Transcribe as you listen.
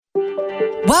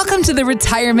Welcome to the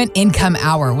Retirement Income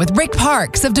Hour with Rick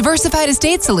Parks of Diversified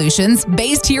Estate Solutions,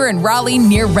 based here in Raleigh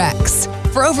near Rex.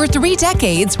 For over 3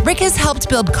 decades, Rick has helped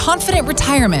build confident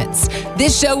retirements.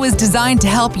 This show is designed to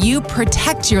help you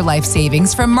protect your life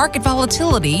savings from market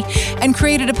volatility and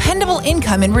create a dependable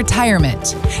income in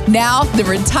retirement. Now, the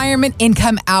Retirement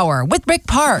Income Hour with Rick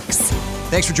Parks.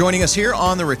 Thanks for joining us here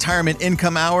on the Retirement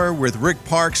Income Hour with Rick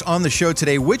Parks. On the show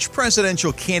today, which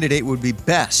presidential candidate would be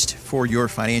best for your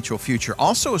financial future?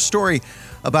 Also a story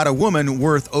about a woman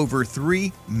worth over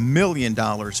 $3 million,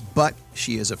 but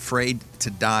she is afraid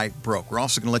to die broke. We're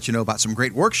also going to let you know about some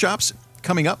great workshops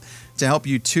coming up to help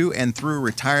you to and through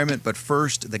retirement. But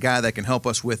first, the guy that can help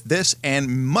us with this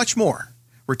and much more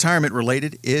retirement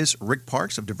related is Rick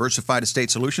Parks of Diversified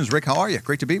Estate Solutions. Rick, how are you?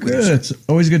 Great to be with you. Good. It's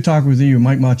always good talking with you,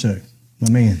 Mike Macho. My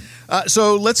man.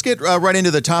 So let's get right into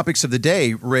the topics of the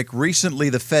day. Rick, recently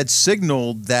the Fed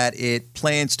signaled that it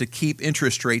plans to keep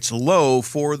interest rates low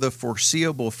for the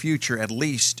foreseeable future, at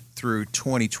least through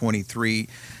 2023.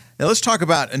 Now let's talk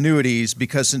about annuities,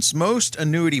 because since most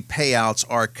annuity payouts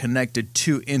are connected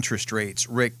to interest rates,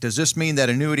 Rick, does this mean that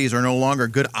annuities are no longer a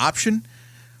good option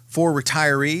for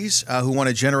retirees who want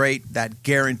to generate that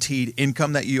guaranteed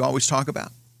income that you always talk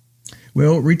about?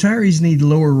 Well, retirees need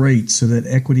lower rates so that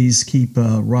equities keep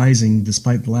rising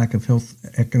despite the lack of health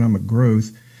economic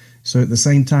growth. So at the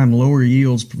same time, lower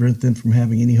yields prevent them from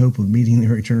having any hope of meeting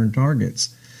their return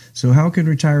targets. So how can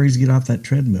retirees get off that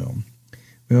treadmill?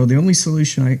 Well, the only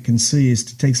solution I can see is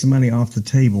to take some money off the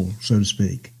table, so to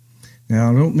speak.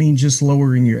 Now, I don't mean just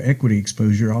lowering your equity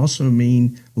exposure. I also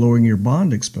mean lowering your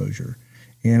bond exposure.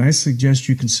 And I suggest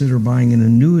you consider buying an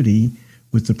annuity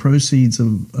with the proceeds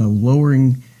of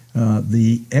lowering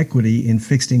the equity in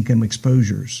fixed income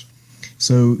exposures.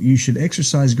 So you should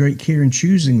exercise great care in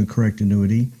choosing the correct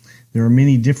annuity. There are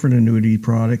many different annuity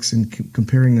products, and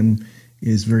comparing them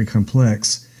is very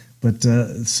complex, but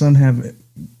some have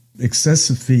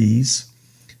excessive fees.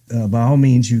 By all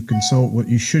means, you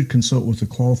should consult with a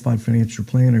qualified financial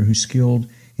planner who's skilled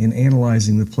in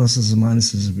analyzing the pluses and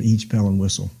minuses of each bell and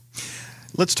whistle.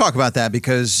 Let's talk about that,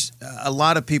 because a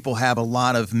lot of people have a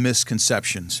lot of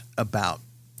misconceptions about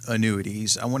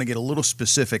annuities. I want to get a little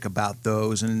specific about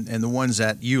those, and the ones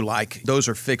that you like. Those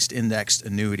are fixed indexed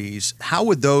annuities. How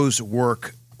would those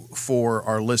work for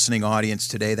our listening audience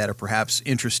today that are perhaps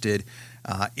interested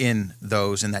in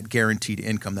those and that guaranteed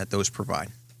income that those provide?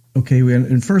 Okay,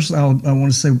 and first I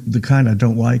want to say the kind I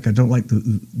don't like. I don't like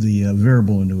the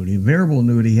variable annuity. A variable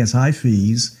annuity has high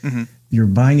fees. Mm-hmm. You're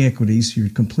buying equities. You're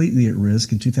completely at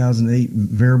risk. In 2008,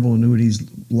 variable annuities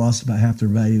lost about half their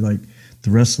value, like the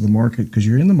rest of the market, because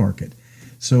you're in the market.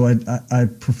 So I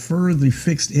prefer the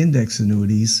fixed index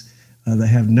annuities that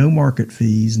have no market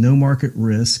fees, no market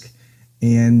risk,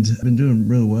 and I've been doing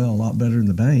really well, a lot better than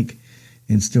the bank,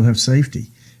 and still have safety.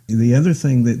 The other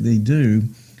thing that they do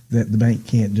that the bank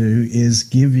can't do is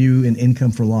give you an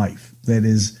income for life. That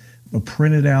is a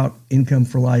printed out income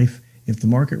for life. If the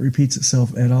market repeats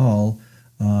itself at all,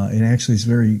 and actually it's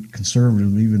very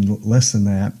conservative, even less than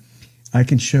that, I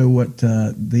can show what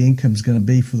the income is going to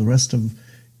be for the rest of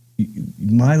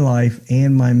my life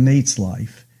and my mate's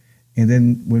life. And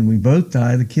then when we both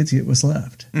die, the kids get what's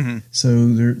left. Mm-hmm. So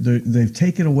they've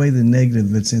taken away the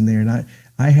negative that's in there. And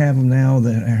I have them now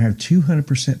that I have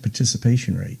 200%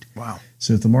 participation rate. Wow.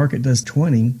 So if the market does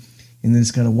 20, and then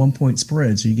it's got a 1-point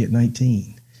spread, so you get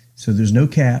 19. So there's no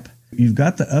cap. You've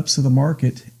got the ups of the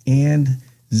market, and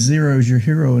zero is your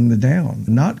hero in the down.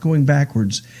 Not going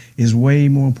backwards is way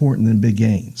more important than big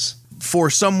gains. For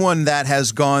someone that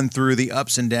has gone through the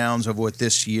ups and downs of what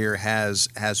this year has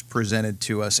presented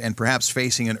to us, and perhaps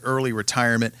facing an early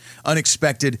retirement,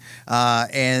 unexpected,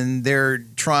 and they're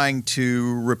trying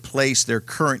to replace their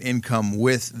current income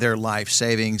with their life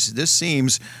savings, this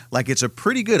seems like it's a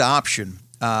pretty good option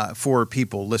for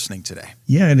people listening today.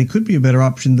 Yeah, and it could be a better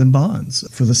option than bonds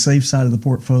for the safe side of the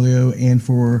portfolio and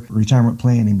for retirement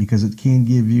planning, because it can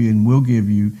give you and will give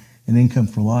you an income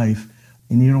for life,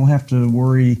 and you don't have to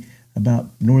worry about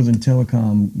Northern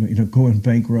Telecom, going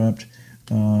bankrupt,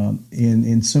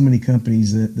 in so many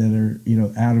companies that are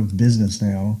out of business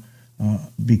now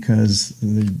because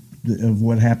of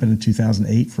what happened in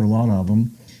 2008 for a lot of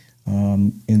them,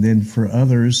 and then for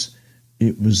others,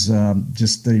 it was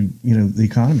just the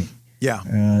economy.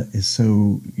 Yeah.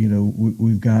 So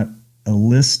we've got a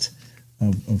list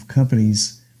of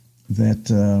companies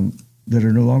that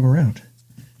are no longer around.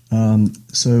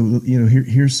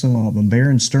 Here's some of them.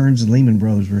 Bear Stearns and Lehman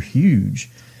Brothers were huge,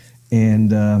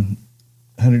 and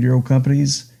 100-year-old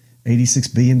companies,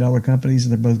 $86 billion companies,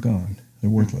 and they're both gone. They're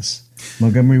worthless.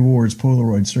 Montgomery Ward's,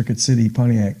 Polaroid, Circuit City,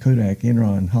 Pontiac, Kodak,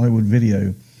 Enron, Hollywood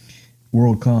Video,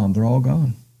 WorldCom, they're all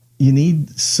gone. you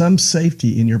need some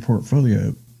safety in your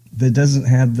portfolio that doesn't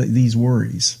have these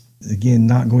worries. Again,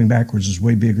 not going backwards is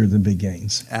way bigger than big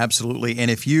gains. Absolutely. And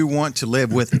if you want to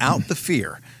live without the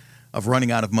fear of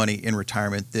running out of money in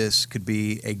retirement, this could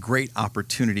be a great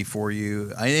opportunity for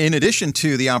you, in addition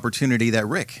to the opportunity that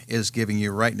Rick is giving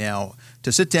you right now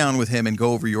to sit down with him and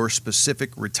go over your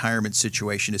specific retirement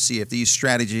situation to see if these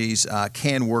strategies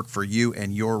can work for you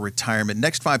and your retirement.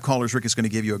 Next 5 callers, Rick is going to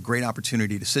give you a great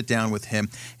opportunity to sit down with him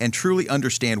and truly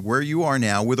understand where you are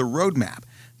now with a roadmap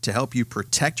to help you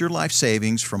protect your life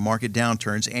savings from market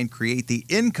downturns and create the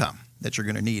income that you're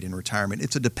going to need in retirement.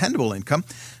 It's a dependable income,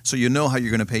 so you know how you're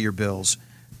going to pay your bills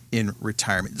in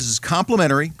retirement. This is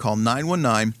complimentary. Call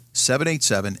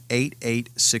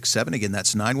 919-787-8867. Again,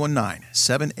 that's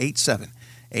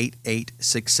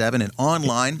 919-787-8867, and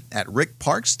online at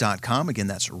rickparks.com. Again,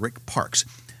 that's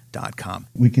rickparks.com.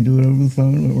 We can do it over the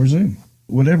phone or Zoom,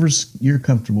 whatever's you're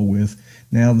comfortable with.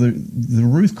 Now, the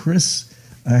Ruth Chris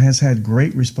has had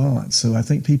great response. So I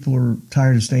think people are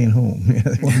tired of staying home. They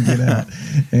want to get out.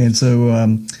 And so,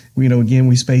 again,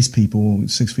 we space people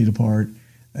 6 feet apart.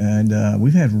 And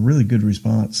we've had really good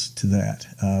response to that.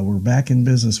 We're back in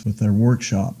business with our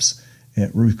workshops at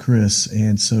Ruth Chris.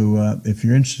 And so if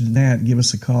you're interested in that, give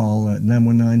us a call at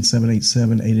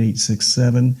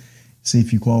 919-787-8867. See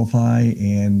if you qualify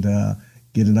and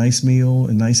get a nice meal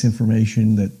and nice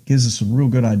information that gives us a real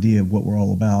good idea of what we're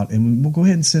all about. And we'll go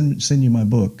ahead and send you my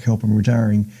book, Help 'Em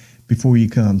Retiring, before you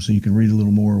come, so you can read a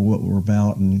little more of what we're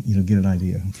about and get an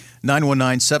idea.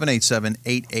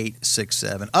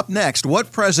 919-787-8867. Up next,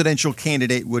 what presidential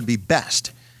candidate would be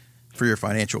best for your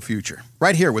financial future?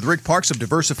 Right here with Rick Parks of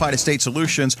Diversified Estate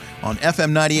Solutions on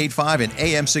FM 98.5 and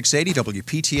AM 680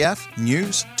 WPTF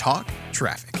News, Talk,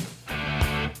 Traffic.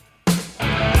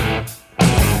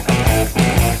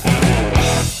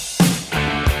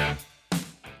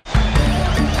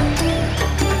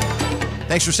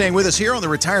 Thanks for staying with us here on the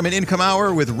Retirement Income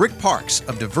Hour with Rick Parks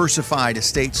of Diversified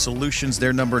Estate Solutions.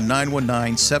 Their number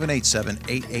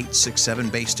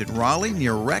 919-787-8867, based in Raleigh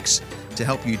near Rex, to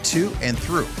help you to and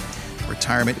through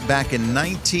retirement. Back in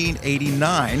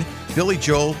 1989, Billy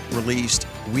Joel released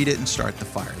We Didn't Start the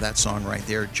Fire, that song right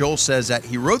there. Joel says that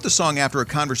he wrote the song after a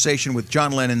conversation with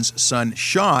John Lennon's son,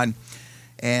 Sean,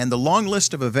 and the long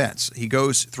list of events he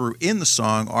goes through in the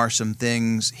song are some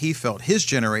things he felt his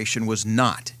generation was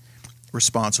not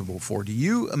responsible for. Do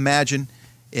you imagine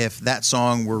if that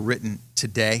song were written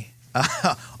today?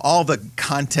 All the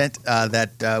content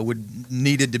that would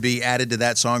needed to be added to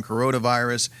that song,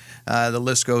 coronavirus, the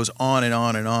list goes on and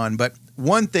on and on. But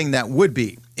one thing that would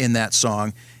be in that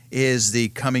song is the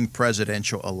coming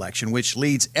presidential election, which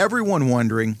leads everyone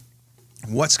wondering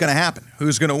what's going to happen,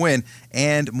 who's going to win,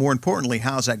 and more importantly,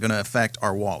 how's that going to affect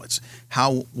our wallets?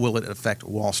 How will it affect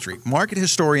Wall Street? Market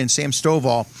historian Sam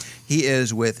Stovall, he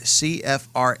is with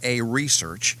CFRA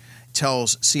Research,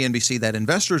 tells CNBC that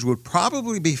investors would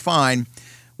probably be fine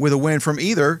with a win from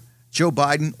either Joe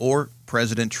Biden or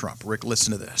President Trump. Rick,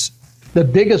 listen to this. The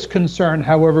biggest concern,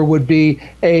 however, would be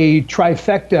a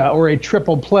trifecta or a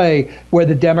triple play where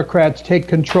the Democrats take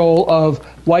control of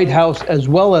White House as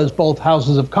well as both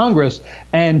houses of Congress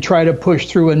and try to push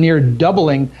through a near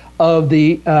doubling of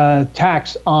the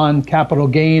tax on capital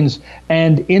gains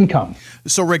and income.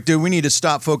 So, Rick, do we need to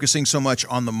stop focusing so much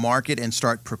on the market and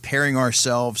start preparing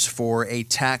ourselves for a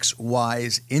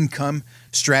tax-wise income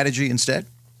strategy instead?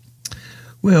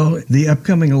 Well, the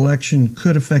upcoming election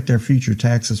could affect our future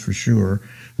taxes for sure.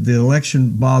 The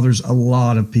election bothers a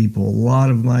lot of people. A lot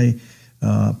of my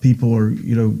people are,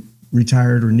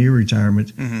 retired or near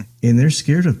retirement, and they're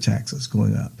scared of taxes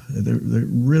going up. They're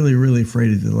really, really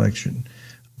afraid of the election.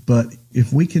 But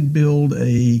if we can build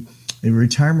a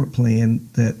retirement plan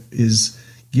that is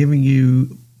giving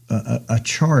you a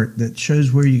chart that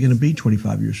shows where you're going to be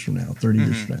 25 years from now, 30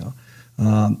 years from now,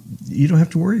 you don't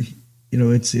have to worry.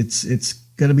 It's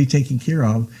going to be taken care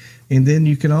of. And then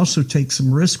you can also take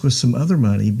some risk with some other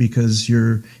money because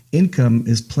your income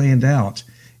is planned out.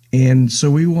 And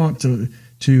so we want to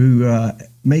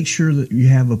make sure that you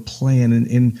have a plan.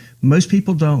 And most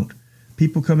people don't.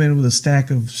 People come in with a stack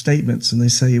of statements and they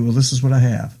say, well, this is what I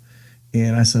have.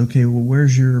 And I say, okay, well,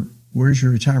 where's your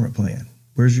retirement plan?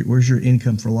 Where's your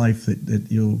income for life that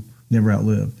you'll never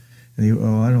outlive? And they go,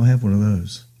 oh, I don't have one of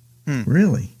those.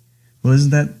 Really? Well,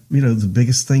 isn't that, the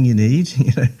biggest thing you need?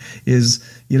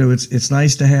 It's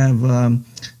nice to have,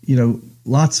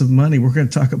 lots of money. We're going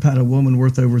to talk about a woman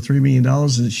worth over $3 million,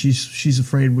 and she's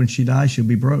afraid when she dies, she'll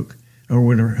be broke, or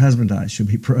when her husband dies, she'll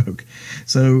be broke.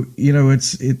 So,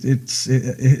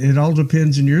 it all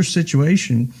depends on your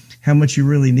situation, how much you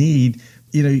really need.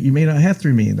 you may not have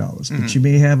 $3 million, but you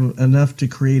may have enough to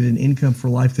create an income for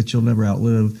life that you'll never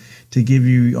outlive, to give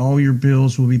you all your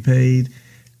bills will be paid.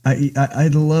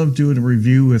 I'd love doing a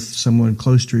review with someone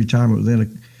close to retirement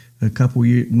within a couple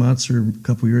months or a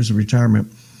couple years of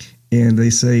retirement. And they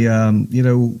say,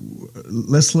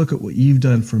 let's look at what you've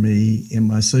done for me in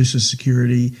my Social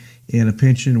Security and a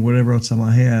pension or whatever else I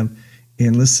might have,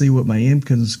 and let's see what my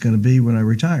income is going to be when I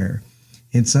retire.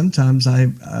 And sometimes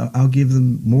I'll give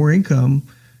them more income,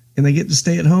 and they get to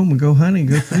stay at home and go hunting,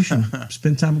 go fishing,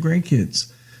 spend time with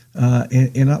grandkids,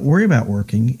 and not worry about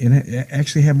working, and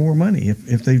actually have more money.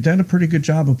 If they've done a pretty good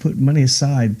job of putting money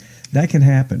aside, that can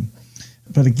happen.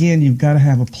 But again, you've got to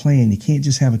have a plan. You can't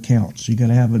just have accounts. You've got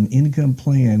to have an income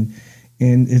plan.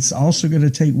 And it's also going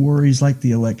to take worries like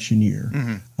the election year.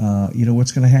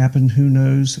 What's going to happen? Who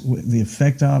knows? The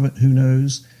effect of it? Who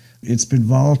knows? It's been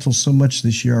volatile so much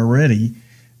this year already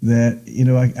that,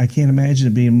 I can't imagine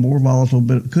it being more volatile,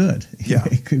 but it could. Yeah.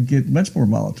 It could get much more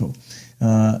volatile,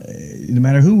 no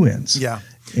matter who wins. Yeah.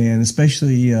 And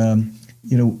especially, a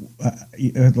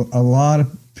lot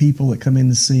of people that come in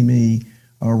to see me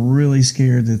are really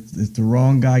scared that if the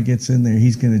wrong guy gets in there,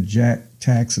 he's going to jack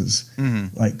taxes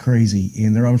like crazy,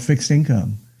 and they're on fixed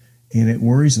income, and it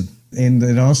worries them. And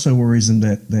it also worries them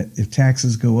that if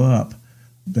taxes go up,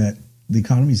 that the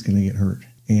economy is going to get hurt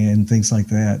and things like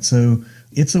that. So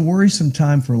it's a worrisome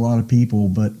time for a lot of people,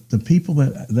 but the people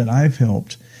that I've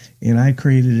helped and I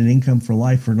created an income for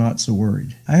life are not so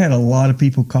worried. I had a lot of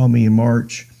people call me in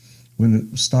March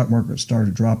when the stock market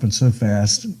started dropping so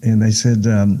fast, and they said,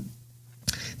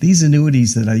 these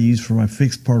annuities that I use for my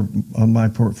fixed part on my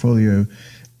portfolio,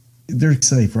 they're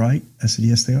safe, right? I said,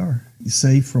 yes, they are.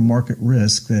 Safe from market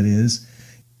risk, that is.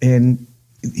 And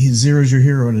zero's your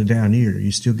hero in a down year.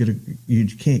 You still you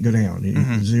can't go down.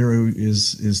 Zero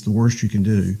is the worst you can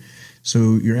do.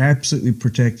 So you're absolutely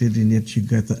protected, and yet you've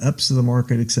got the ups of the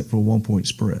market except for a 1-point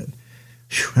spread.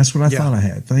 Whew, that's what I thought I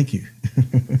had. Thank you.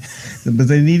 But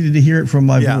they needed to hear it from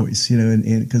my voice, and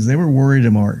because they were worried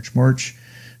in March.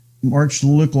 March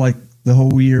looked like the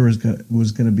whole year was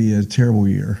going to be a terrible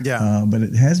year. Yeah. But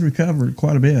it has recovered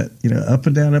quite a bit, up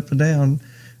and down, up and down.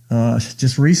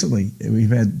 Just recently,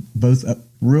 we've had both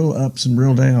real ups and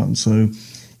real downs. So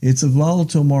it's a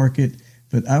volatile market,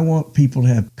 but I want people to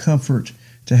have comfort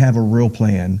to have a real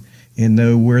plan and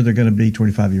know where they're going to be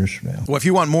 25 years from now. Well, if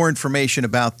you want more information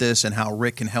about this and how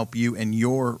Rick can help you in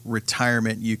your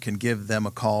retirement, you can give them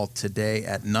a call today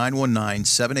at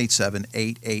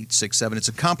 919-787-8867. It's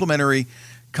a complimentary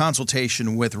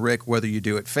consultation with Rick, whether you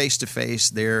do it face-to-face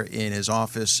there in his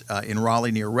office in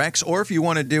Raleigh near Rex, or if you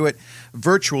want to do it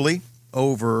virtually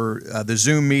over the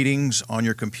Zoom meetings on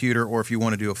your computer, or if you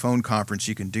want to do a phone conference,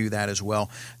 you can do that as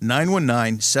well.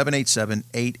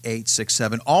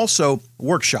 919-787-8867. Also,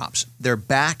 workshops. They're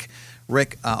back.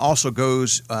 Rick also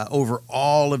goes over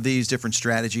all of these different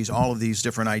strategies, all of these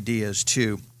different ideas,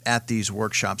 too, at these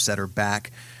workshops that are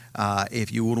back.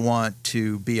 If you would want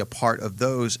to be a part of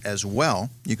those as well,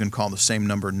 you can call the same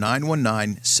number,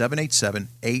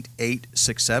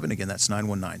 919-787-8867. Again, that's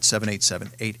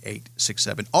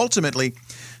 919-787-8867. Ultimately,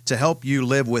 to help you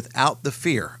live without the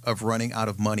fear of running out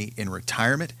of money in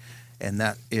retirement. And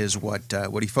that is what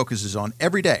he focuses on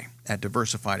every day at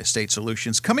Diversified Estate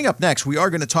Solutions. Coming up next, we are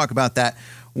going to talk about that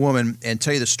woman and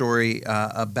tell you the story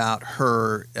about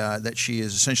her, that she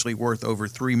is essentially worth over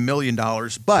 $3 million,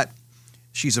 but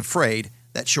she's afraid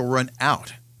that she'll run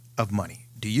out of money.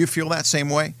 Do you feel that same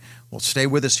way? Well, stay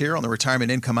with us here on the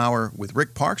Retirement Income Hour with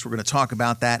Rick Parks. We're going to talk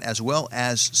about that as well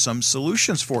as some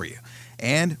solutions for you.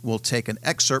 And we'll take an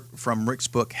excerpt from Rick's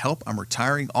book, Help, I'm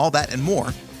Retiring, all that and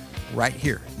more right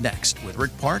here next with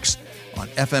Rick Parks on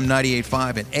FM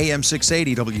 98.5 and AM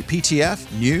 680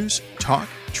 WPTF News, Talk,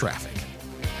 Traffic.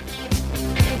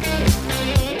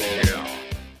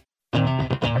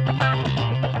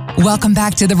 Welcome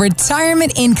back to the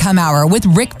Retirement Income Hour with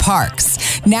Rick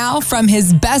Parks. Now, from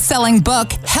his best-selling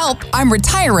book, Help, I'm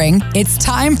Retiring, it's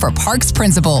time for Parks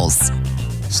Principles.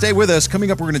 Stay with us. Coming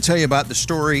up, we're going to tell you about the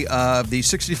story of the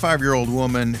 65-year-old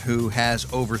woman who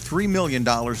has over $3 million,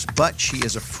 but she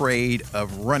is afraid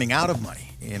of running out of money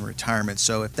in retirement.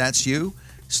 So if that's you,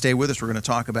 stay with us. We're going to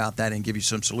talk about that and give you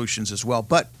some solutions as well.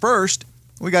 But first,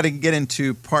 we got to get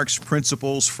into Parks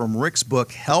Principles from Rick's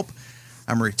book, Help,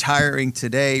 I'm Retiring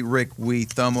Today. Rick, we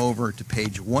thumb over to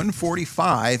page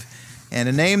 145, and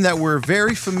a name that we're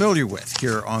very familiar with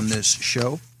here on this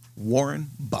show,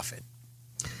 Warren Buffett.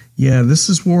 Yeah, this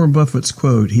is Warren Buffett's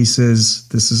quote. He says,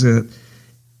 this is it,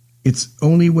 it's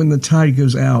only when the tide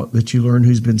goes out that you learn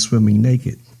who's been swimming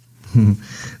naked.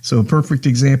 So a perfect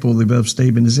example of the above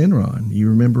statement is Enron. You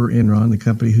remember Enron, the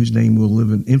company whose name will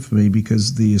live in infamy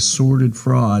because the assorted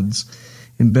frauds,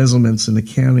 embezzlements, and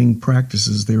accounting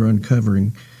practices they were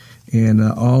uncovering, and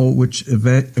all which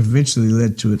eventually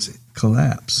led to its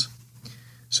collapse.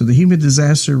 So the human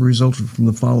disaster resulted from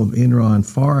the fall of Enron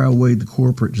far outweighed the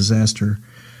corporate disaster.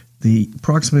 The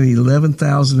approximately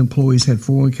 11,000 employees had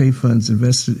 401k funds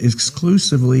invested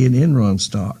exclusively in Enron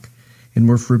stock and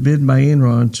were forbidden by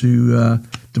Enron to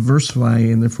diversify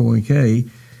in their 401k.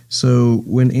 So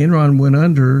when Enron went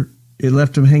under, it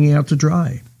left them hanging out to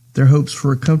dry. Their hopes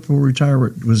for a comfortable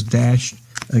retirement was dashed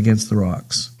against the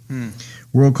rocks.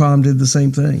 WorldCom did the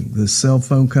same thing. The cell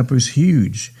phone company was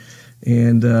huge,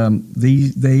 and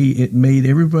it made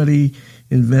everybody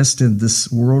invest in this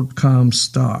WorldCom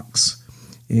stocks.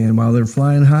 And while they're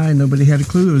flying high, nobody had a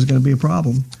clue it was going to be a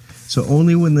problem. So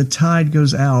only when the tide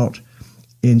goes out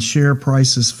and share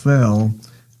prices fell,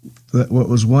 that what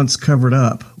was once covered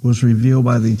up was revealed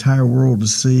by the entire world to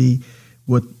see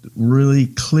what really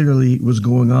clearly was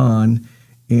going on,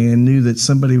 and knew that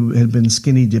somebody had been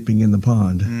skinny dipping in the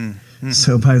pond.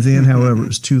 So by then, however, it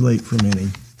was too late for many.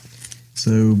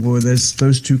 So, boy,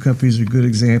 those two companies are good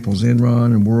examples,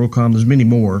 Enron and WorldCom. There's many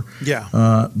more. Yeah.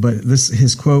 But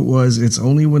his quote was, "It's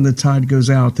only when the tide goes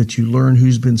out that you learn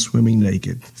who's been swimming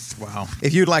naked." Wow.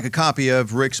 If you'd like a copy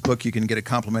of Rick's book, you can get a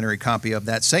complimentary copy of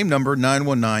that same number,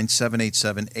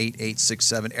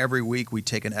 919-787-8867. Every week we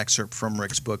take an excerpt from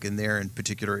Rick's book, and there in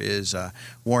particular is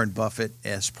Warren Buffett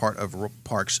as part of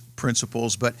Parks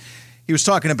Principles. But he was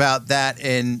talking about that,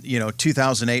 and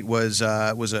 2008 was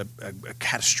a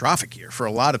catastrophic year for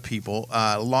a lot of people.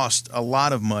 Lost a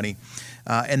lot of money,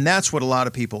 and that's what a lot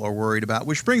of people are worried about.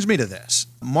 Which brings me to this: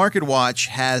 MarketWatch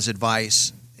has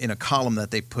advice in a column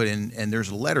that they put in, and there's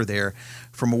a letter there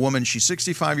from a woman. She's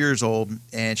 65 years old,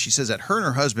 and she says that her and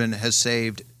her husband has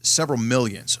saved several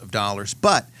millions of dollars,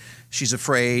 but she's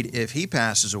afraid if he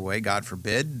passes away, God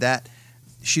forbid, that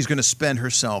she's going to spend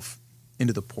herself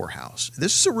into the poorhouse.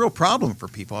 This is a real problem for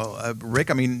people, Rick.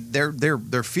 I mean,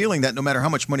 they're feeling that no matter how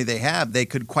much money they have, they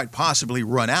could quite possibly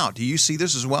run out. Do you see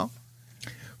this as well?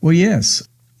 Well, yes.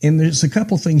 And there's a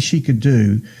couple things she could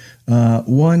do.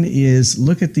 One is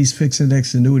look at these fixed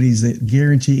index annuities that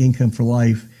guarantee income for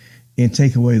life and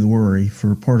take away the worry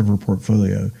for part of her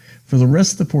portfolio. For the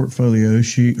rest of the portfolio,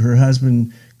 her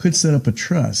husband could set up a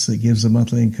trust that gives a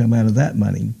monthly income out of that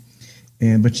money.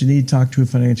 But you need to talk to a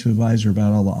financial advisor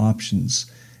about all the options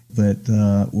that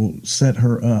will set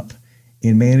her up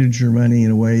and manage her money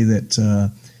in a way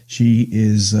that she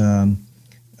is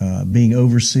being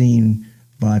overseen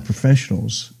by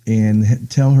professionals, and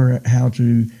tell her how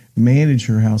to manage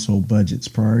her household budgets,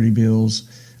 priority bills,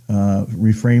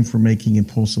 refrain from making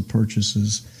impulsive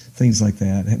purchases, things like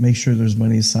that. Make sure there's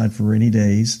money aside for rainy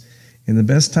days. And the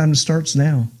best time to start's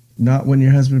now, not when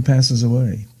your husband passes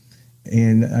away.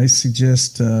 And I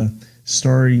suggest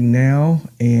starting now,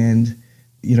 and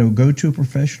go to a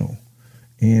professional,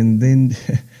 and then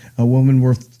a woman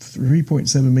worth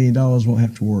 $3.7 million won't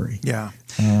have to worry. Yeah.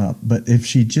 But if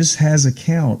she just has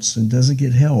accounts and doesn't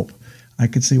get help, I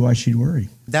could see why she'd worry.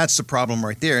 That's the problem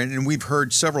right there. And we've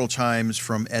heard several times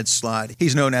from Ed Slott.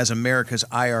 He's known as America's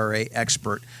IRA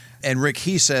expert. And Rick,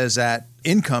 he says that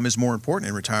income is more important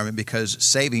in retirement because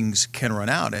savings can run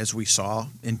out, as we saw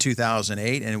in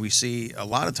 2008. And we see a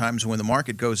lot of times when the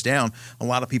market goes down, a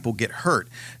lot of people get hurt.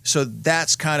 So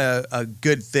that's kind of a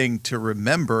good thing to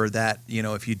remember, that,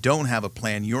 if you don't have a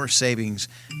plan, your savings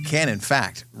can, in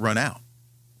fact, run out.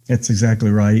 That's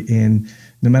exactly right. And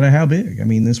no matter how big, I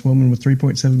mean, this woman with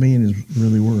 $3.7 million is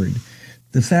really worried.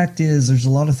 The fact is, there's a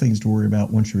lot of things to worry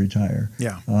about once you retire.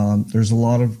 Yeah. There's a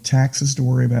lot of taxes to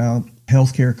worry about,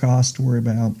 healthcare costs to worry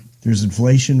about. There's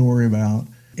inflation to worry about.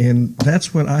 And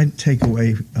that's what I take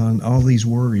away on all these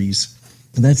worries.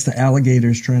 And that's the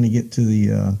alligators trying to get to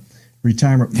the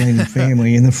retirement planning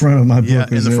family in the front of my book. Yeah,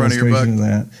 in the front of your book. Of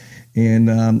that.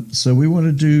 And so we want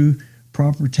to do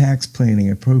proper tax planning,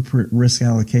 appropriate risk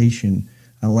allocation,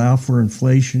 allow for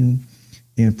inflation,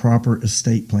 and proper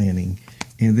estate planning.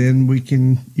 And then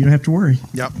you don't have to worry.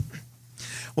 Yep.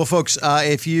 Well, folks,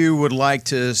 if you would like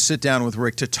to sit down with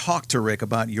Rick, to talk to Rick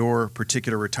about your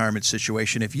particular retirement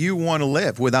situation, if you want to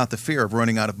live without the fear of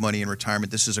running out of money in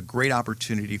retirement, this is a great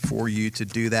opportunity for you to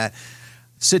do that.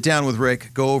 Sit down with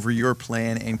Rick, go over your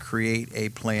plan, and create a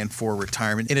plan for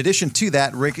retirement. In addition to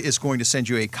that, Rick is going to send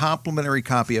you a complimentary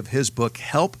copy of his book,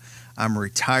 Help, I'm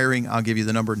Retiring. I'll give you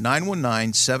the number,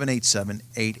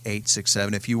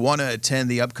 919-787-8867. If you want to attend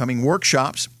the upcoming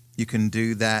workshops, you can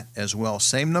do that as well.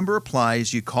 Same number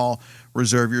applies. You call,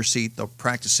 reserve your seat. They're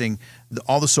practicing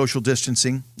all the social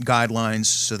distancing guidelines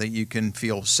so that you can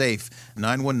feel safe.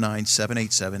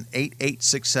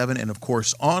 919-787-8867. And, of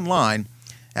course, online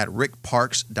at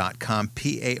rickparks.com,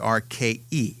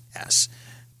 PARKES.com.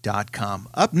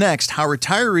 Up next, how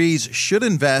retirees should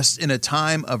invest in a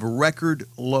time of record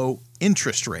low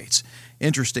interest rates.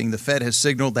 Interesting, the Fed has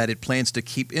signaled that it plans to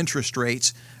keep interest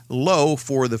rates low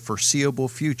for the foreseeable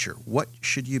future. What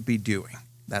should you be doing?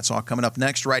 That's all coming up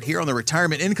next right here on the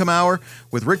Retirement Income Hour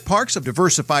with Rick Parks of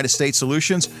Diversified Estate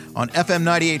Solutions on FM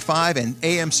 98.5 and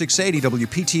AM 680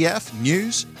 WPTF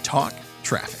News, Talk,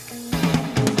 Traffic.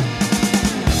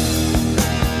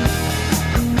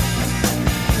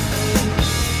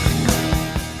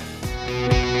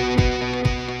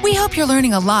 We hope you're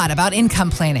learning a lot about income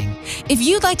planning. If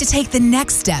you'd like to take the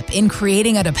next step in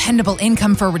creating a dependable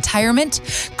income for retirement,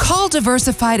 call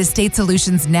Diversified Estate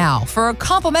Solutions now for a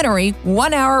complimentary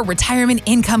 1-hour retirement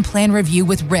income plan review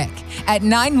with Rick at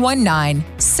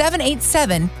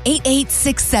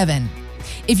 919-787-8867.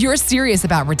 If you're serious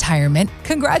about retirement,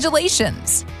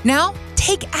 congratulations. Now,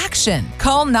 take action.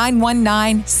 Call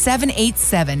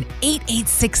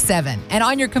 919-787-8867 and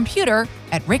on your computer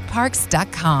at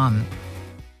rickparks.com.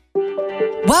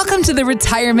 Welcome to the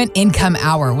Retirement Income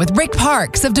Hour with Rick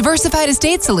Parks of Diversified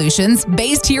Estate Solutions,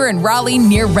 based here in Raleigh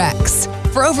near Rex.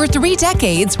 For over 3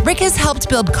 decades, Rick has helped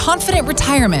build confident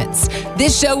retirements.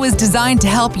 This show is designed to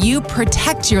help you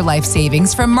protect your life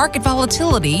savings from market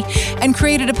volatility and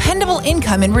create a dependable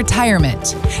income in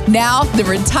retirement. Now, the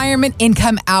Retirement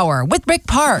Income Hour with Rick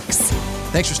Parks.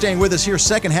 Thanks for staying with us here.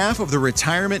 Second half of the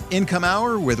Retirement Income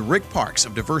Hour with Rick Parks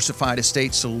of Diversified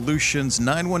Estate Solutions,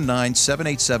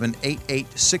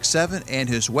 919-787-8867, and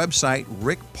his website,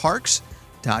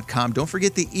 rickparks.com. Don't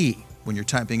forget the E when you're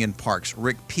typing in Parks,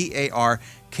 Rick, PARKES.com.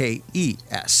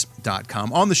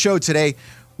 On the show today,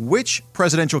 which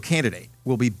presidential candidate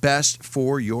will be best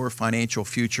for your financial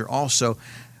future? Also,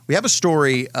 we have a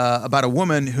story about a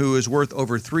woman who is worth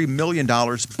over $3 million,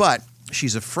 but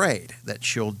she's afraid that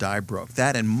she'll die broke.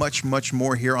 That and much, much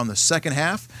more here on the second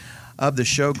half of the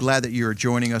show. Glad that you're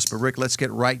joining us. But, Rick, let's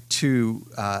get right to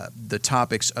the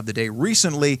topics of the day.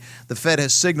 Recently, the Fed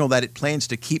has signaled that it plans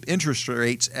to keep interest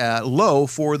rates low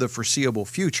for the foreseeable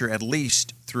future, at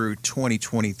least through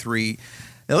 2023.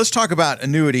 Now, let's talk about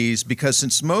annuities, because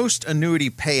since most annuity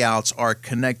payouts are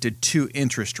connected to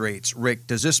interest rates, Rick,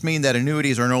 does this mean that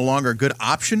annuities are no longer a good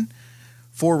option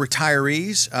for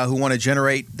retirees who want to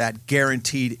generate that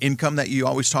guaranteed income that you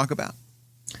always talk about?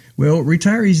 Well,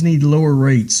 retirees need lower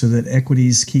rates so that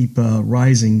equities keep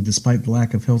rising despite the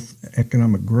lack of health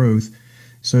economic growth.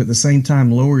 So at the same time,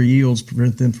 lower yields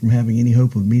prevent them from having any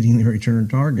hope of meeting their return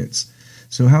targets.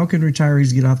 So how can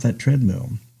retirees get off that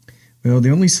treadmill? Well,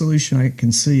 the only solution I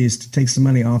can see is to take some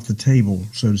money off the table,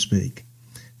 so to speak.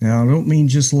 Now, I don't mean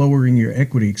just lowering your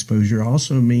equity exposure. I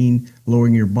also mean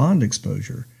lowering your bond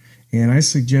exposure. And I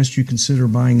suggest you consider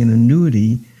buying an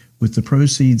annuity with the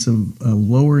proceeds of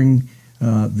lowering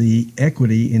the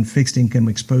equity in fixed income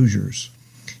exposures.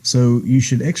 So you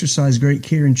should exercise great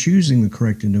care in choosing the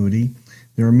correct annuity.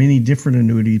 There are many different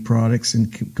annuity products,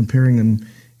 and comparing them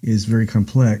is very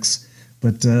complex.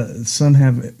 But some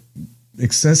have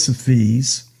excessive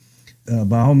fees.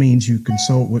 By all means, you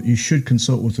should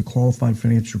consult with a qualified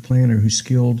financial planner who's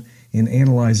skilled in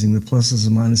analyzing the pluses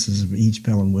and minuses of each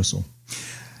bell and whistle.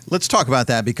 Let's talk about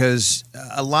that, because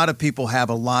a lot of people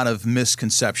have a lot of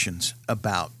misconceptions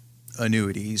about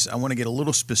annuities. I want to get a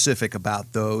little specific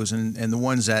about those, and the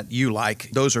ones that you like.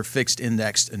 Those are fixed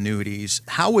indexed annuities.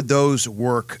 How would those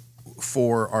work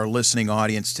for our listening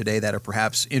audience today that are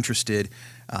perhaps interested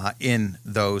in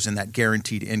those and that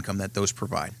guaranteed income that those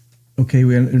provide? Okay,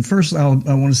 and first I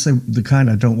want to say the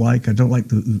kind I don't like. I don't like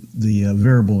the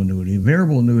variable annuity. A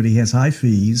variable annuity has high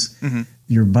fees. Mm-hmm.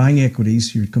 You're buying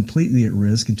equities. You're completely at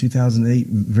risk. In 2008,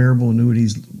 variable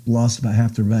annuities lost about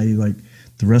half their value, like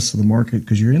the rest of the market,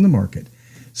 because you're in the market.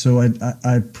 So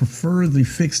I prefer the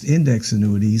fixed index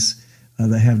annuities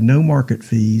that have no market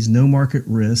fees, no market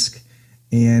risk,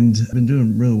 and I've been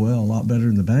doing really well, a lot better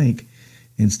than the bank,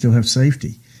 and still have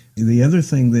safety. The other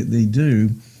thing that they do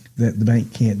that the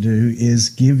bank can't do is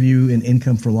give you an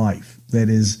income for life. That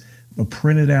is a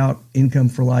printed out income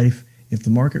for life. If the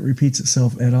market repeats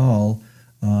itself at all,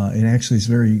 and actually it's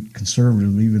very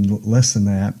conservative, even less than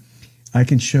that, I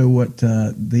can show what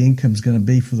the income is going to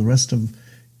be for the rest of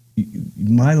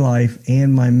my life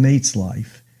and my mate's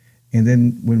life. And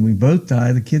then when we both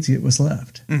die, the kids get what's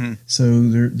left. Mm-hmm. So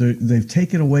they've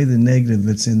taken away the negative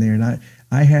that's in there. And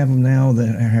I have them now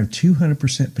that I have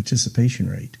 200% participation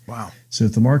rate. Wow. So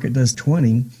if the market does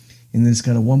 20, and then it's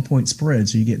got a 1-point spread,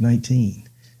 so you get 19.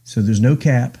 So there's no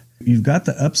cap. You've got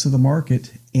the ups of the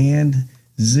market, and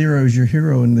zero is your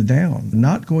hero in the down.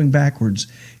 Not going backwards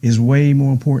is way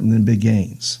more important than big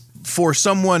gains. For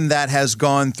someone that has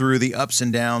gone through the ups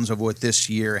and downs of what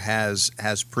this year has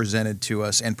presented to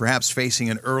us, and perhaps facing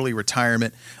an early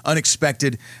retirement,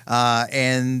 unexpected,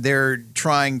 and they're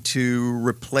trying to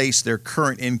replace their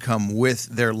current income with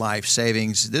their life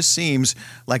savings, this seems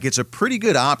like it's a pretty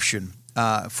good option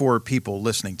for people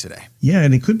listening today. Yeah,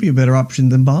 and it could be a better option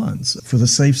than bonds for the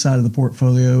safe side of the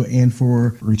portfolio and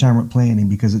for retirement planning,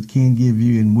 because it can give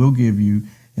you and will give you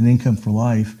an income for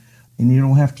life, and you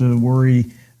don't have to worry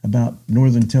about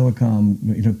Northern Telecom,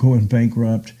 going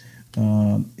bankrupt,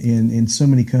 and so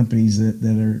many companies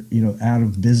that are, out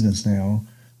of business now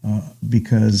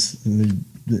because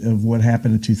of what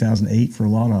happened in 2008 for a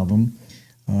lot of them,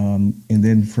 and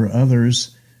then for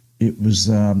others, it was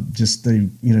just the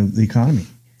economy.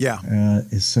 Yeah.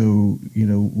 So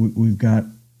we've got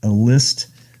a list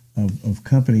of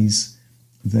companies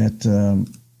that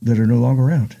are no longer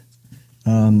around.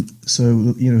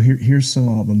 So here's some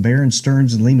of them. Bear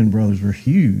Stearns and Lehman Brothers were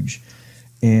huge,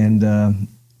 and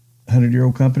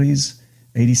 100-year-old companies,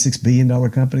 $86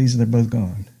 billion companies, and they're both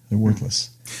gone. They're worthless.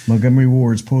 Montgomery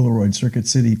Ward's, Polaroid, Circuit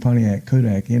City, Pontiac,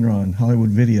 Kodak, Enron, Hollywood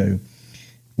Video,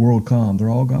 WorldCom, they're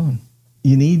all gone.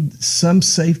 You need some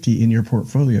safety in your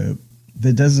portfolio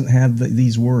that doesn't have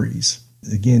these worries.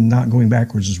 Again, not going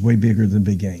backwards is way bigger than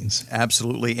big gains.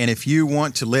 Absolutely. And if you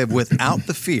want to live without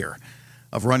the fear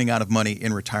of running out of money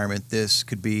in retirement, this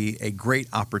could be a great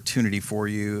opportunity for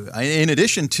you, in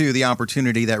addition to the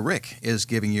opportunity that Rick is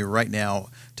giving you right now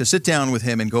to sit down with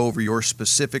him and go over your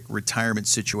specific retirement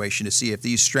situation to see if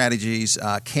these strategies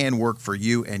can work for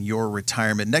you and your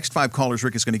retirement. Next 5 callers,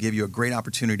 Rick is going to give you a great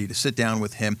opportunity to sit down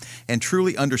with him and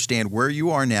truly understand where you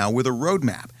are now with a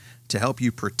roadmap to help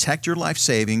you protect your life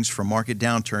savings from market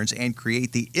downturns and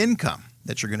create the income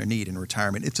that you're going to need in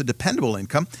retirement. It's a dependable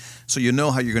income, so you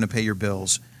know how you're going to pay your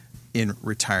bills in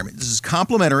retirement. This is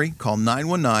complimentary. Call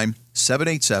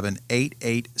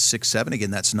 919-787-8867. Again,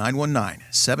 that's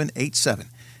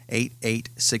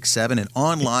 919-787-8867, and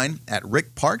online at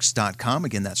rickparks.com.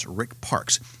 Again, that's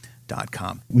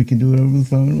rickparks.com. We can do it over the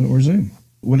phone or Zoom,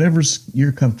 whatever's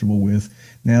you're comfortable with.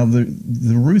 Now, the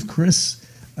Ruth Chris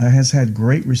has had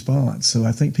great response. So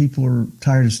I think people are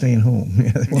tired of staying home.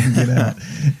 They want to get out.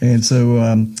 And so,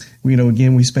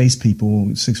 again, we space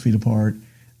people 6 feet apart.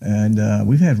 And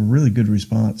we've had really good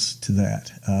response to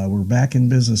that. We're back in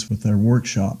business with our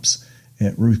workshops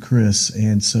at Ruth Chris.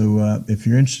 And so if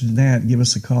you're interested in that, give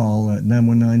us a call at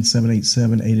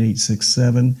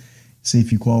 919-787-8867. See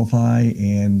if you qualify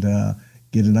and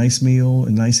get a nice meal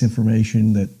and nice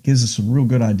information that gives us a real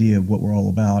good idea of what we're all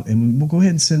about. And we'll go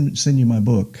ahead and send you my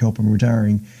book, Help 'Em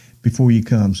Retiring, before you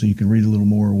come, so you can read a little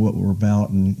more of what we're about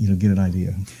and get an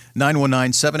idea.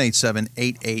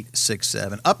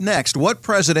 919-787-8867. Up next, what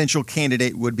presidential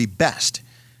candidate would be best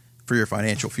for your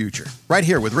financial future? Right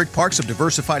here with Rick Parks of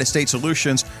Diversified Estate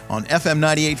Solutions on FM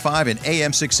 98.5 and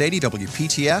AM 680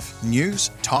 WPTF News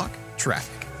Talk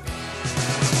Traffic.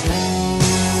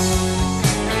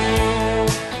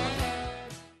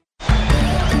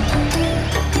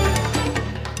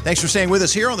 Thanks for staying with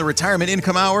us here on the Retirement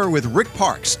Income Hour with Rick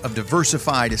Parks of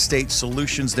Diversified Estate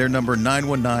Solutions. Their number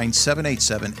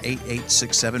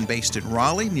 919-787-8867, based in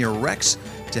Raleigh near Rex,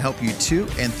 to help you to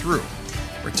and through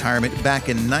retirement. Back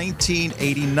in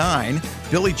 1989,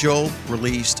 Billy Joel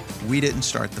released We Didn't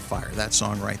Start the Fire, that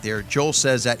song right there. Joel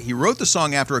says that he wrote the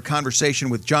song after a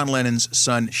conversation with John Lennon's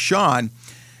son, Sean,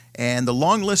 and the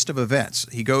long list of events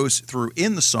he goes through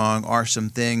in the song are some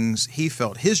things he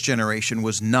felt his generation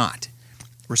was not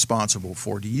responsible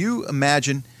for. Do you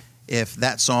imagine if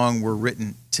that song were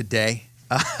written today?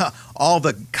 All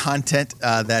the content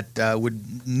that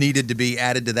would needed to be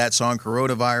added to that song,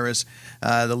 coronavirus,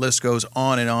 the list goes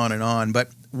on and on and on. But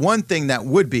one thing that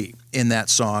would be in that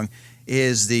song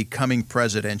is the coming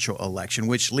presidential election,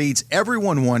 which leads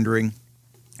everyone wondering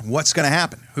what's going to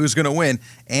happen, who's going to win,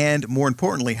 and more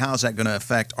importantly, how's that going to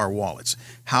affect our wallets?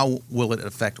 How will it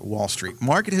affect Wall Street?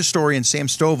 Market historian Sam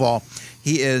Stovall,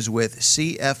 he is with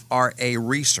CFRA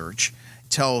Research,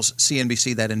 tells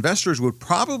CNBC that investors would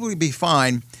probably be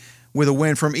fine with a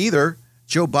win from either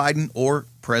Joe Biden or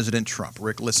President Trump.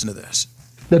 Rick, listen to this.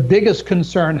 The biggest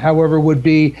concern, however, would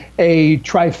be a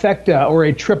trifecta or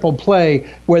a triple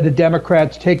play where the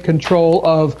Democrats take control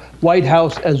of White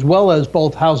House as well as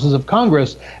both houses of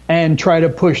Congress and try to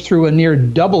push through a near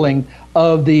doubling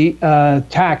of the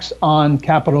tax on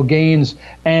capital gains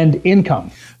and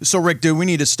income. So, Rick, do we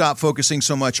need to stop focusing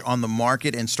so much on the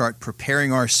market and start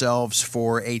preparing ourselves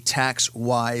for a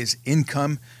tax-wise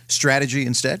income strategy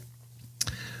instead?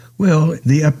 Well,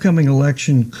 the upcoming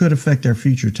election could affect our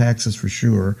future taxes for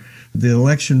sure. The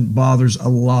election bothers a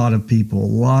lot of people. A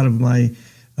lot of my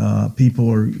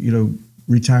people are,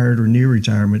 retired or near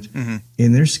retirement, and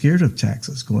they're scared of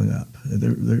taxes going up.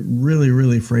 They're really,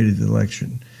 really afraid of the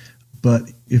election. But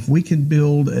if we can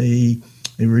build a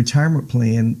retirement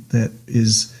plan that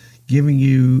is giving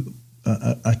you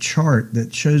a chart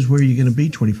that shows where you're going to be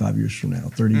 25 years from now,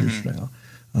 30 years from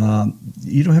now,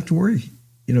 you don't have to worry.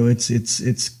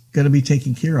 It's going to be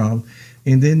taken care of.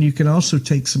 And then you can also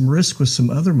take some risk with some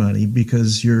other money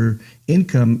because your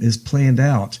income is planned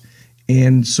out.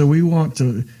 And so we want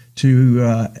to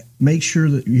make sure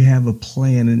that you have a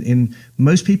plan. And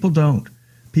most people don't.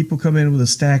 People come in with a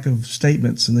stack of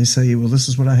statements and they say, well, this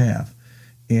is what I have.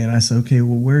 And I say, okay,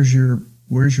 well, where's your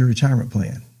retirement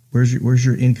plan? Where's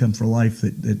your income for life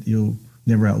that you'll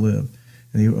never outlive?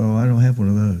 And they go, oh, I don't have one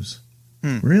of those.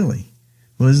 Really?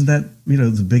 Well, isn't that,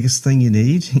 the biggest thing you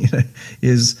need?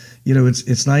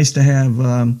 It's nice to have,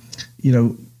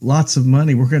 lots of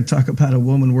money. We're going to talk about a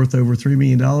woman worth over $3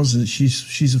 million, and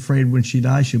she's afraid when she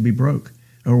dies, she'll be broke,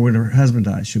 or when her husband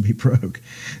dies, she'll be broke.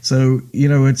 So,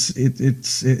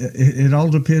 it all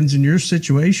depends on your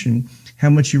situation, how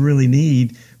much you really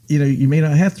need. You may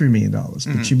not have $3 million,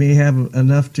 but you may have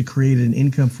enough to create an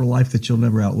income for life that you'll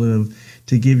never outlive,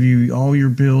 to give you all your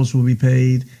bills will be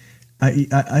paid.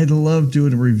 I'd love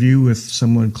doing a review with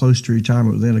someone close to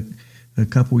retirement within a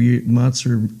couple months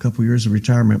or a couple years of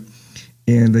retirement.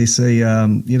 And they say,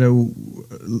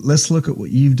 let's look at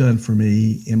what you've done for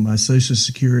me in my Social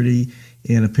Security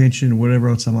and a pension, whatever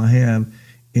else I might have,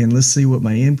 and let's see what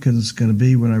my income is going to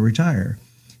be when I retire.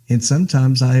 And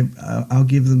sometimes I'll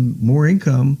give them more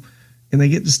income, and they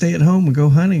get to stay at home and go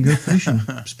hunting, go fishing,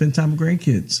 spend time with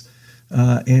grandkids.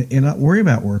 And not worry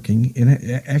about working and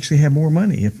actually have more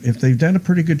money. If they've done a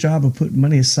pretty good job of putting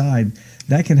money aside,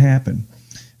 that can happen.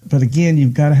 But again,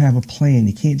 you've got to have a plan.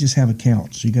 You can't just have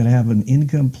accounts. You got to have an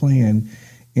income plan.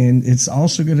 And it's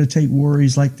also going to take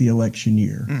worries like the election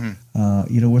year.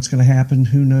 What's going to happen?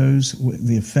 Who knows?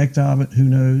 The effect of it? Who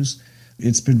knows?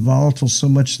 It's been volatile so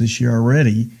much this year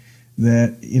already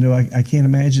that, I can't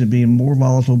imagine it being more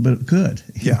volatile, but it could.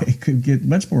 Yeah. It could get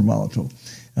much more volatile.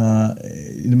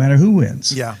 No matter who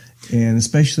wins. Yeah. And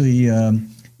especially, a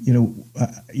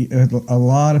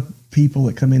lot of people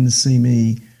that come in to see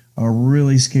me are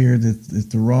really scared that if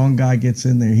the wrong guy gets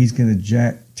in there, he's going to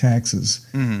jack taxes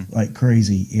like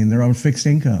crazy. And they're on fixed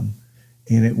income.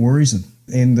 And it worries them.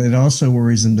 And it also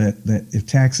worries them that if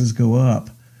taxes go up,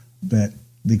 that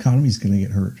the economy is going to get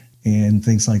hurt and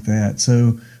things like that.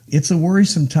 So it's a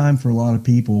worrisome time for a lot of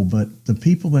people. But the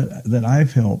people that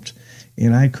I've helped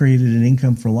and I created an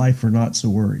income for life are not so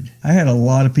worried. I had a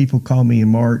lot of people call me in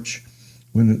March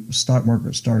when the stock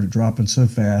market started dropping so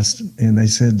fast, and they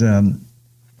said,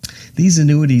 these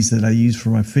annuities that I use for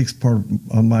my fixed part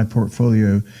of my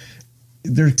portfolio,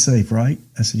 they're safe, right?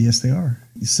 I said, yes, they are.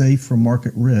 Safe from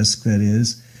market risk, that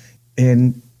is.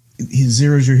 And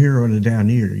zero's your hero in a down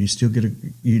year. You still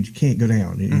you can't go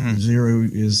down. Zero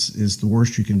is the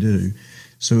worst you can do.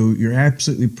 So you're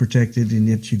absolutely protected, and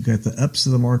yet you've got the ups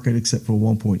of the market except for a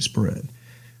 1-point spread.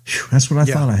 Whew, that's what I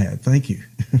thought I had. Thank you.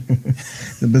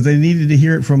 But they needed to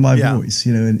hear it from my voice,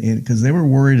 and because they were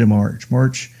worried in March.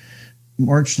 March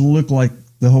looked like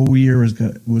the whole year was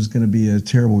going to be a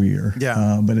terrible year.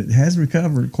 Yeah. But it has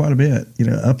recovered quite a bit.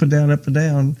 Up and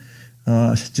down.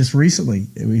 Just recently,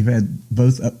 we've had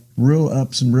both real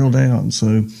ups and real downs.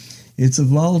 So it's a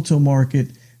volatile market,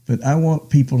 but I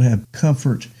want people to have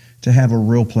comfort to have a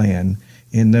real plan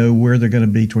and know where they're going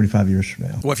to be 25 years from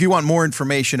now. Well, if you want more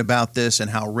information about this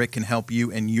and how Rick can help you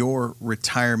in your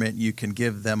retirement, you can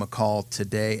give them a call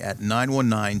today at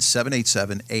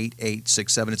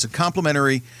 919-787-8867. It's a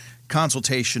complimentary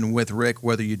consultation with Rick,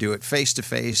 whether you do it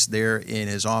face-to-face there in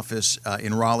his office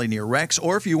in Raleigh near Rex,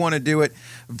 or if you want to do it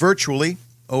virtually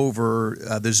over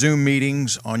the Zoom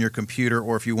meetings on your computer,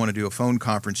 or if you want to do a phone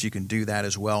conference, you can do that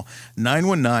as well.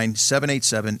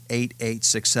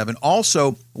 919-787-8867.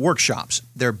 Also, workshops.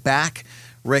 They're back.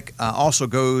 Rick also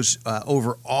goes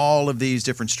over all of these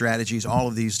different strategies, all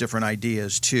of these different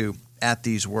ideas, too, at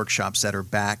these workshops that are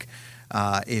back.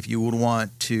 If you would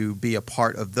want to be a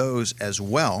part of those as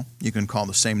well, you can call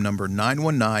the same number,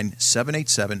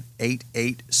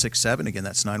 919-787-8867. Again,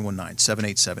 that's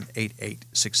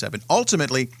 919-787-8867.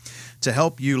 Ultimately, to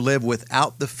help you live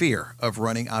without the fear of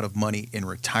running out of money in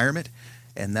retirement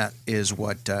And that is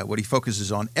what he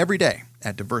focuses on every day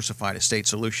at Diversified Estate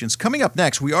Solutions. Coming up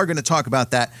next, we are going to talk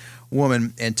about that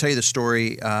woman and tell you the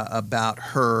story about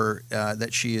her,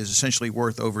 that she is essentially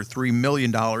worth over $3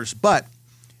 million, but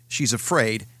she's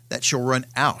afraid that she'll run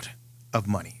out of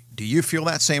money. Do you feel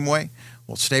that same way?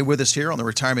 Well, stay with us here on the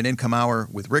Retirement Income Hour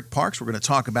with Rick Parks. We're going to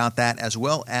talk about that as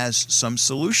well as some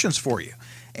solutions for you.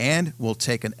 And we'll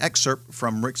take an excerpt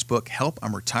from Rick's book, Help,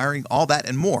 I'm Retiring, all that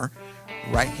and more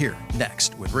right here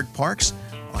next with Rick Parks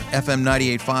on FM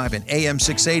 98.5 and AM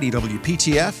 680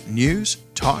 WPTF News,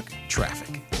 Talk,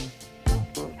 Traffic.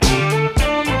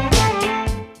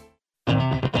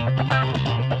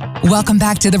 Welcome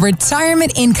back to the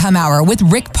Retirement Income Hour with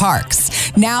Rick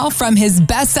Parks. Now from his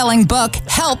best-selling book,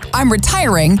 Help, I'm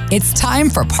Retiring, it's time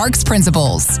for Parks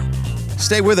Principles.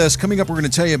 Stay with us. Coming up, we're going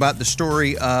to tell you about the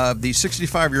story of the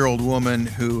 65-year-old woman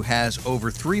who has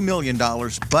over $3 million,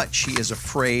 but she is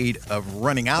afraid of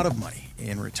running out of money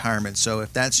in retirement. So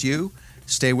if that's you,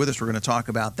 stay with us. We're going to talk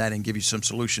about that and give you some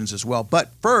solutions as well. But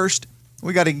first,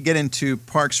 we got to get into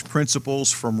Parks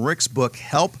Principles from Rick's book,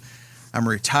 Help, I'm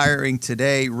Retiring.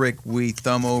 Today, Rick, we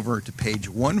thumb over to page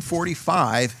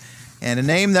 145 and a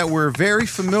name that we're very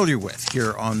familiar with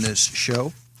here on this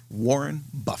show, Warren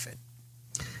Buffett.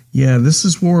 Yeah, this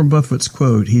is Warren Buffett's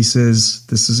quote. He says,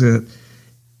 this is it,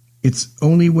 it's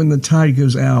only when the tide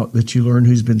goes out that you learn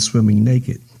who's been swimming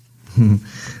naked.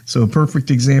 So a perfect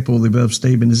example of the above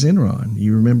statement is Enron.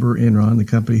 You remember Enron, the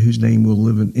company whose name will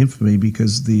live in infamy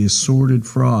because the assorted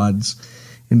frauds,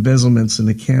 embezzlements, and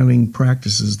accounting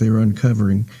practices they were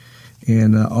uncovering,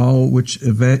 and all which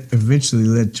eventually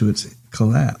led to its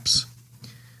collapse.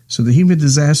 So the human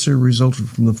disaster resulted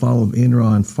from the fall of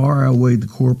Enron far outweighed the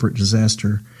corporate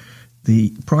disaster.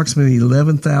 The approximately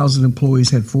 11,000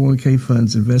 employees had 401k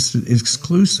funds invested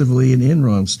exclusively in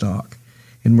Enron stock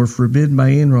and were forbidden by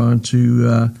Enron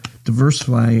to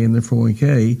diversify in their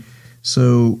 401k.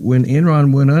 So when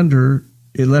Enron went under,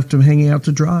 it left them hanging out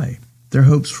to dry. Their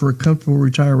hopes for a comfortable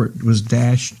retirement was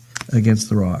dashed against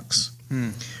the rocks.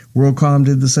 WorldCom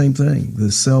did the same thing.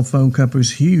 The cell phone company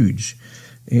was huge,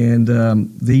 and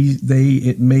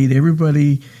it made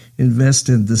everybody invest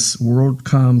in this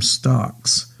WorldCom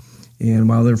stocks. And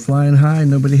while they're flying high,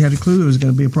 nobody had a clue there was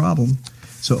going to be a problem.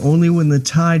 So only when the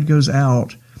tide goes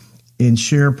out and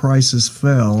share prices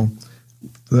fell,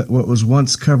 that what was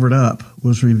once covered up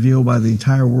was revealed by the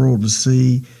entire world to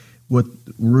see what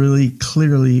really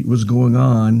clearly was going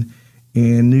on,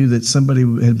 and knew that somebody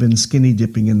had been skinny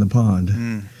dipping in the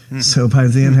pond. So by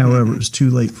then, however, it was too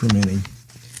late for many.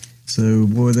 So,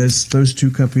 boy, those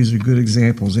two companies are good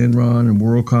examples, Enron and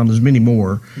WorldCom. There's many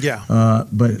more. Yeah.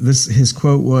 But his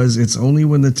quote was, it's only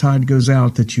when the tide goes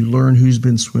out that you learn who's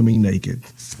been swimming naked.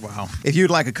 Wow. If you'd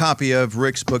like a copy of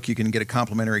Rick's book, you can get a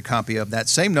complimentary copy of that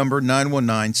same number,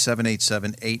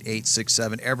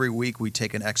 919-787-8867. Every week we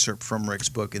take an excerpt from Rick's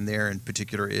book, and there in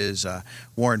particular is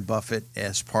Warren Buffett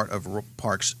as part of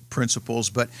Parks Principles.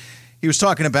 But he was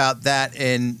talking about that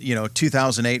in,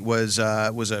 2008 was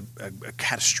a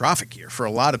catastrophic year for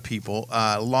a lot of people,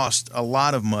 lost a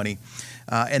lot of money.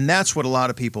 And that's what a lot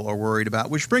of people are worried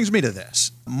about, which brings me to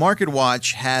this.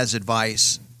 MarketWatch has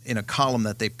advice in a column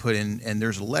that they put in, and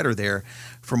there's a letter there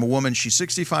from a woman. She's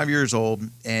 65 years old,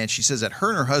 and she says that her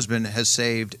and her husband has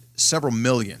saved several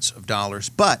millions of dollars,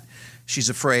 but she's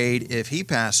afraid if he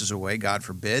passes away, God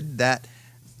forbid, that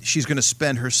she's going to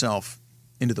spend herself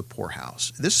into the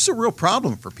poorhouse. This is a real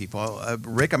problem for people,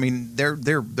 Rick. I mean,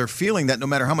 they're feeling that no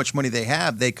matter how much money they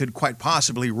have, they could quite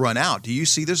possibly run out. Do you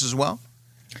see this as well?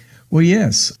 Well,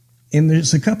 yes. And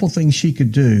there's a couple things she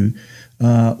could do.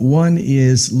 One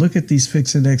is look at these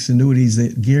fixed index annuities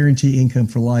that guarantee income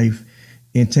for life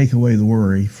and take away the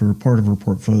worry for part of her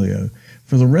portfolio.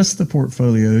 For the rest of the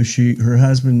portfolio, her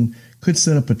husband could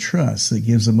set up a trust that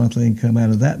gives a monthly income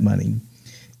out of that money.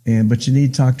 But you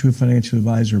need to talk to a financial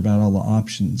advisor about all the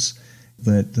options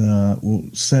that will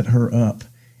set her up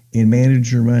and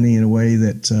manage her money in a way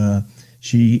that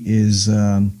she is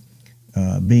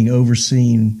being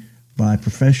overseen by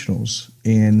professionals,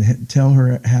 and tell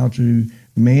her how to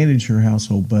manage her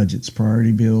household budgets,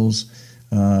 priority bills,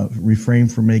 refrain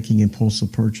from making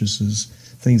impulsive purchases,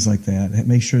 things like that.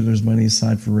 Make sure there's money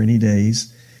aside for rainy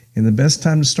days. And the best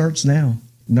time to start's now,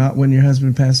 not when your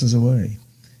husband passes away.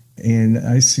 And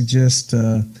I suggest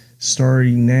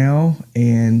starting now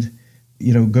and,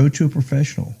 go to a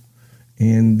professional.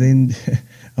 And then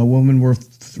a woman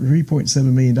worth $3.7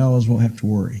 million won't have to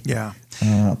worry. Yeah.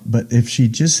 But if she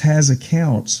just has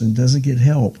accounts and doesn't get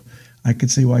help, I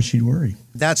could see why she'd worry.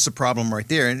 That's the problem right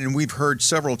there. And we've heard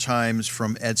several times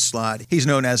from Ed Slott. He's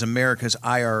known as America's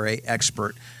IRA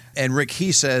expert. And Rick,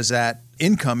 he says that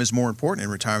income is more important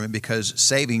in retirement because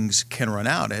savings can run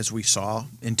out, as we saw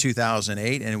in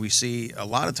 2008. And we see a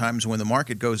lot of times when the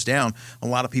market goes down, a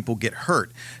lot of people get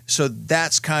hurt. So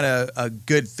that's kind of a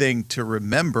good thing to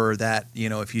remember, that,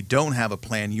 if you don't have a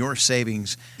plan, your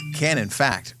savings can, in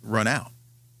fact, run out.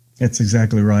 That's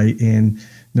exactly right. And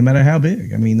no matter how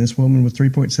big, I mean, this woman with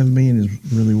 $3.7 million is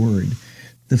really worried.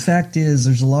 The fact is,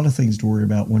 there's a lot of things to worry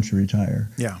about once you retire.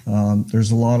 Yeah.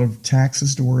 There's a lot of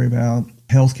taxes to worry about,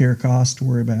 healthcare costs to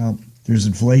worry about. There's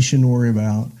inflation to worry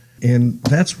about. And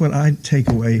that's what I take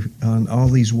away on all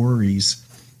these worries.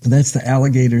 That's the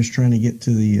alligators trying to get to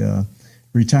the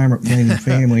retirement planning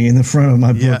family in the front of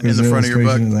my book. Yeah, in the front of your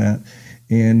book. Of that.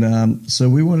 And so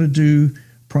we want to do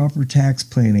proper tax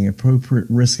planning, appropriate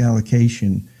risk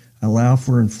allocation, allow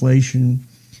for inflation,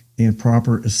 and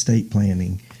proper estate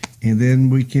planning. And then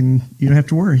you don't have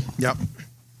to worry. Yep.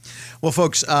 Well,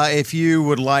 folks, if you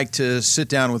would like to sit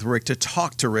down with Rick, to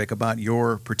talk to Rick about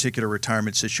your particular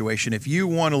retirement situation, if you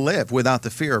want to live without the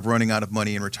fear of running out of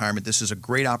money in retirement, this is a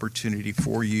great opportunity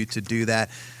for you to do that.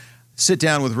 Sit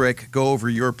down with Rick, go over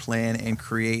your plan, and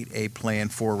create a plan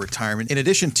for retirement. In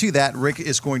addition to that, Rick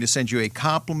is going to send you a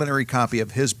complimentary copy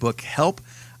of his book, Help,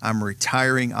 I'm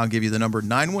Retiring. I'll give you the number,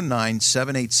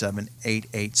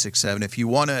 919-787-8867. If you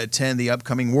want to attend the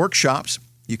upcoming workshops,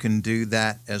 you can do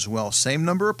that as well. Same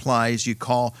number applies. You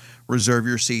call, reserve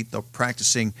your seat. They're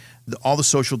practicing all the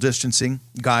social distancing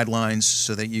guidelines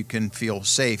so that you can feel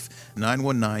safe.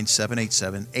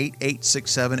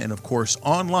 919-787-8867. And, of course,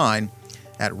 online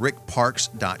at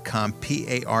rickparkes.com,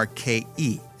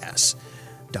 Parkes.com.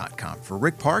 For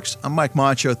Rick Parkes, I'm Mike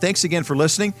Macho. Thanks again for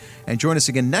listening, and join us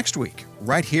again next week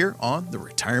right here on the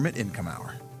Retirement Income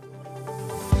Hour.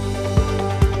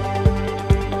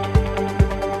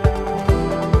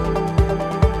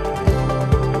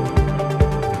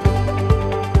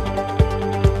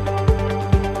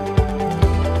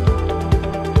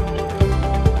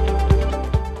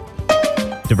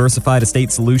 Diversified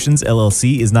Estate Solutions,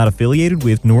 LLC is not affiliated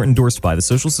with nor endorsed by the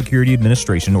Social Security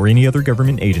Administration or any other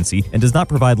government agency and does not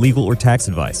provide legal or tax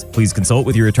advice. Please consult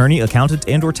with your attorney, accountant,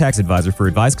 and or tax advisor for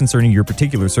advice concerning your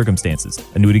particular circumstances.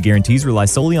 Annuity guarantees rely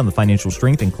solely on the financial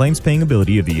strength and claims-paying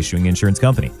ability of the issuing insurance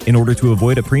company. In order to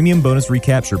avoid a premium bonus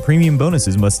recapture, premium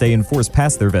bonuses must stay in force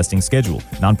past their vesting schedule.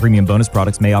 Non-premium bonus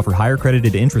products may offer higher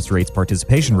credited interest rates,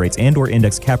 participation rates, and or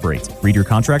index cap rates. Read your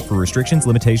contract for restrictions,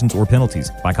 limitations, or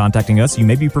penalties. By contacting us, you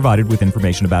may be provided with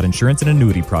information about insurance and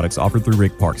annuity products offered through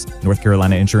Rick Parkes. North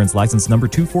Carolina Insurance License Number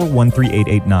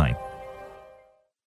 2413889.